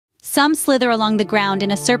Some slither along the ground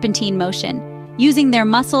in a serpentine motion, using their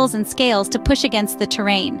muscles and scales to push against the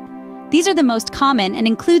terrain. These are the most common and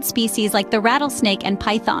include species like the rattlesnake and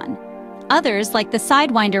python. Others, like the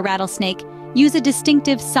sidewinder rattlesnake, use a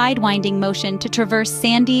distinctive sidewinding motion to traverse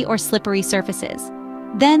sandy or slippery surfaces.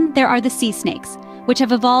 Then there are the sea snakes, which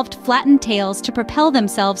have evolved flattened tails to propel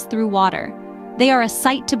themselves through water. They are a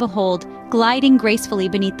sight to behold, gliding gracefully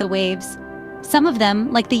beneath the waves. Some of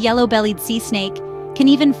them, like the yellow-bellied sea snake, can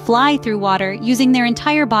even fly through water using their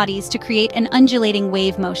entire bodies to create an undulating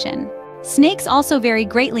wave motion. Snakes also vary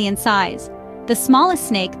greatly in size. The smallest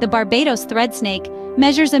snake, the Barbados thread snake,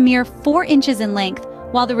 measures a mere 4 inches in length,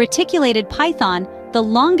 while the reticulated python, the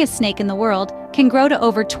longest snake in the world, can grow to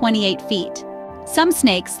over 28 feet. Some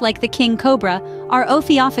snakes, like the king cobra, are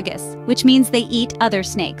ophiophagous, which means they eat other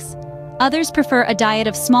snakes. Others prefer a diet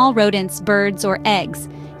of small rodents, birds, or eggs,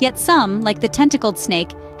 yet some, like the tentacled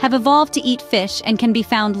snake, have evolved to eat fish and can be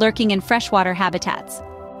found lurking in freshwater habitats.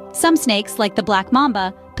 Some snakes, like the black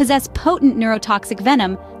mamba, possess potent neurotoxic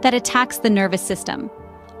venom that attacks the nervous system.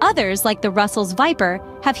 Others, like the Russell's viper,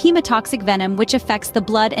 have hemotoxic venom which affects the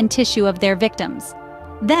blood and tissue of their victims.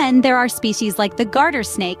 Then there are species like the garter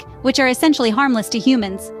snake, which are essentially harmless to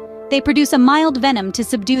humans. They produce a mild venom to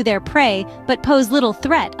subdue their prey, but pose little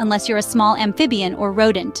threat unless you're a small amphibian or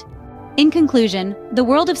rodent. In conclusion, the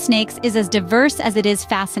world of snakes is as diverse as it is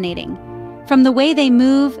fascinating. From the way they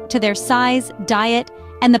move, to their size, diet,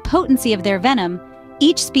 and the potency of their venom,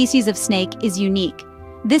 each species of snake is unique.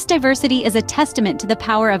 This diversity is a testament to the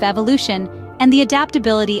power of evolution and the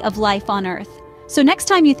adaptability of life on Earth. So next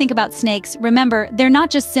time you think about snakes, remember, they're not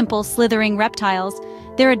just simple slithering reptiles.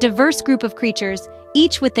 They're a diverse group of creatures,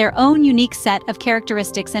 each with their own unique set of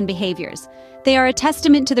characteristics and behaviors. They are a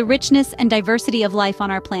testament to the richness and diversity of life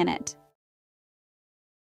on our planet.